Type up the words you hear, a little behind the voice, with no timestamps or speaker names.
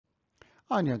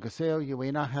안녕하세요,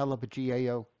 Yuena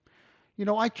Halabajio.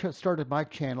 I started my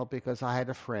channel because I had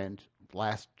a friend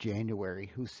last January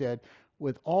who said,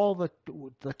 with all the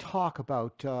talk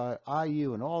about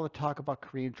IU and all the talk about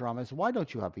Korean dramas, why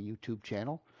don't you have a YouTube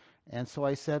channel? And so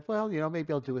I said, well,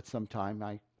 maybe I'll do it sometime.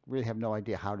 I really have no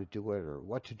idea how to do it or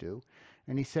what to do.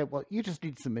 And he said, well, you just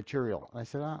need some material. And I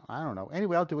said, I don't know.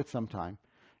 Anyway, I'll do it sometime.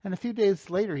 And a few days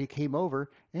later, he came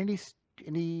over and he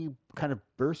kind of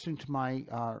burst into my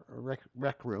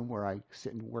rec room where I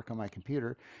sit and work on my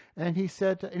computer, and he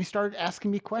said, and he started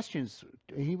asking me questions.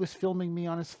 He was filming me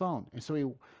on his phone, and so he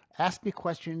asked me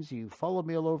questions. He followed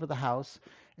me all over the house,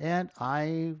 and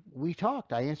we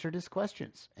talked. I answered his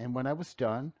questions, and when I was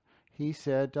done, he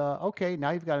said, "Okay,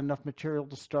 now you've got enough material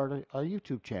to start a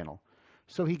YouTube channel."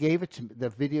 So he gave it to me, the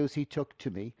videos he took to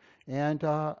me, and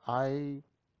I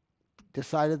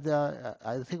decided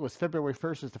I think it was February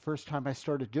 1st is the first time I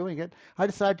started doing it. I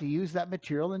decided to use that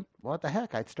material, and what the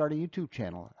heck, I'd start a YouTube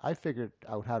channel. I figured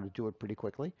out how to do it pretty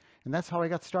quickly, and that's how I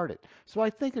got started. So I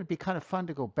think it'd be kind of fun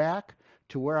to go back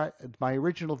to my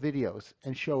original videos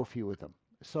and show a few of them.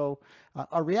 So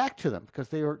I'll react to them because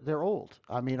they're old.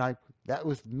 I mean, that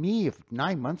was me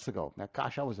 9 months ago. Now,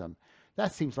 gosh,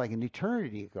 that seems like an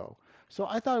eternity ago. So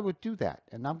I thought I would do that,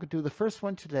 and I'm going to do the first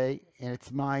one today, and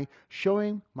it's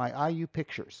showing my IU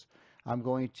pictures. I'm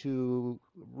going to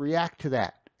react to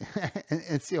that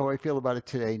and see how I feel about it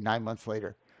today, 9 months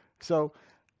later. So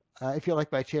if you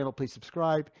like my channel, please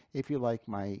subscribe. If you like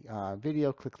my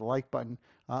video, click the like button.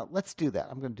 Let's do that.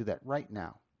 I'm going to do that right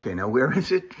now. Okay, now where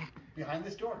is it? Behind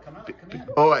this door. Come in.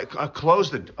 Oh, I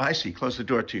closed close the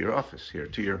door to your office here,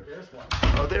 There's one.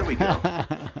 Oh, there we go.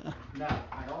 Now,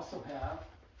 I also have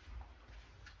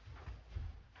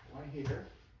one here.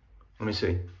 Let me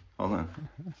see. Hold on.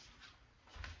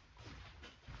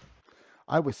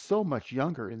 I was so much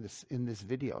younger in this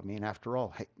video. I mean, after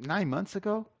all, 9 months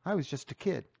ago, I was just a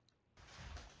kid.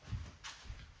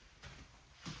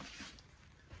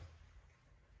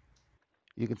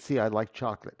 You can see I like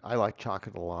chocolate. I like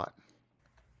chocolate a lot.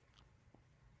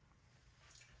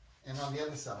 And on the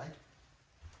other side,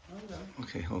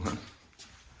 Okay, hold on.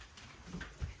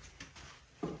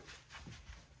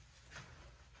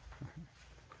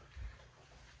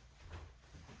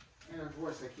 and of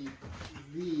course I keep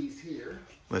these here.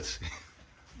 Let's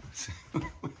see.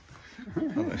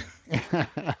 Hold on.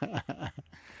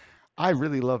 I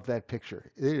really love that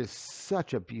picture. It is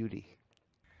such a beauty.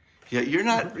 Yeah, you're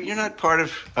not part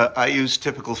of IU's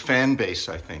typical fan base,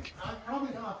 I think.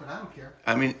 Probably not, but I don't care.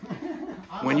 I mean,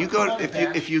 when you go,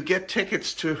 if you get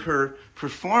tickets to her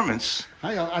performance,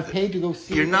 I paid to go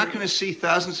see. You're not going to see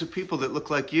thousands of people that look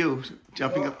like you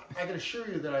jumping up. I can assure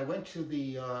you that I went to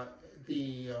the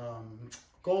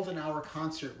Golden Hour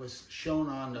concert. Was shown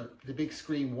on the big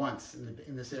screen once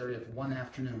in this area for one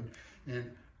afternoon,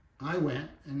 and I went,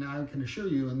 and I can assure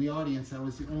you, in the audience, I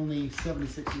was the only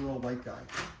 76-year-old white guy.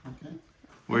 Okay.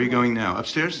 Where are you going now?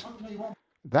 Upstairs?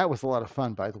 That was a lot of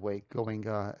fun, by the way, going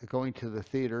to the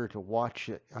theater to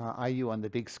watch IU on the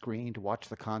big screen, to watch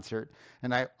the concert.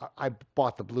 And I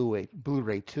bought the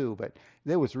Blu-ray too, but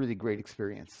that was a really great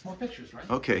experience. More pictures, right?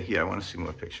 Okay, yeah, I want to see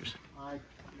more pictures.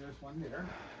 There's one there.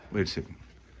 Wait a second.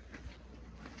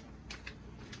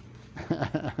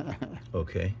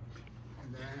 Okay.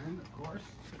 And then, of course,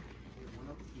 there's one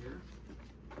up here.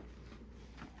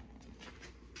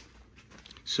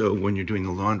 So when you're doing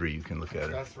the laundry, you can look at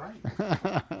it. That's right.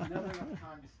 Never enough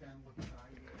time to spend looking at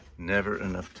IU. Never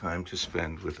enough time to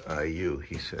spend with IU,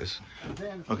 he says.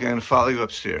 Then, Okay, I'm going to follow you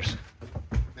upstairs.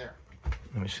 there.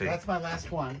 Let me see. That's my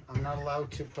last one. I'm not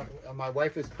allowed to put, my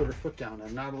wife has put her foot down.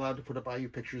 I'm not allowed to put up IU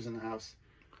pictures in the house.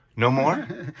 No more?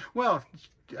 Well,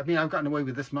 I mean, I've gotten away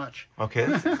with this much. Okay.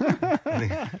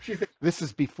 This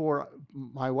is before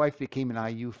my wife became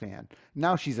an IU fan.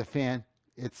 Now she's a fan.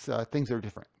 It's things are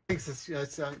different.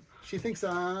 She thinks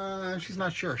she's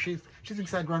not sure. She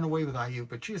thinks I'd run away with IU,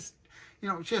 but she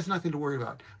has nothing to worry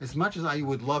about. As much as IU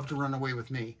would love to run away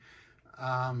with me,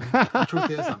 the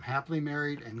truth is I'm happily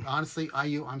married, and honestly,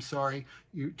 IU, I'm sorry.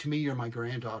 To me, you're my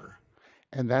granddaughter.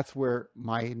 And that's where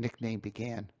my nickname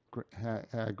began,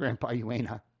 Grandpa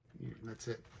Yuena. That's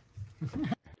it.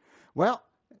 Well,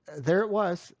 there it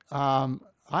was.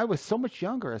 I was so much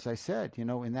younger, as I said, in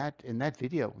that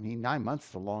video. I mean, 9 months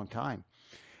is a long time.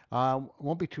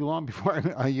 Won't be too long before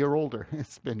I'm a year older.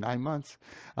 It's been 9 months.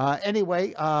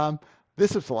 Anyway,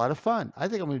 this was a lot of fun. I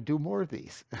think I'm going to do more of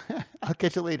these. I'll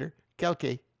catch you later.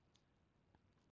 Kelke.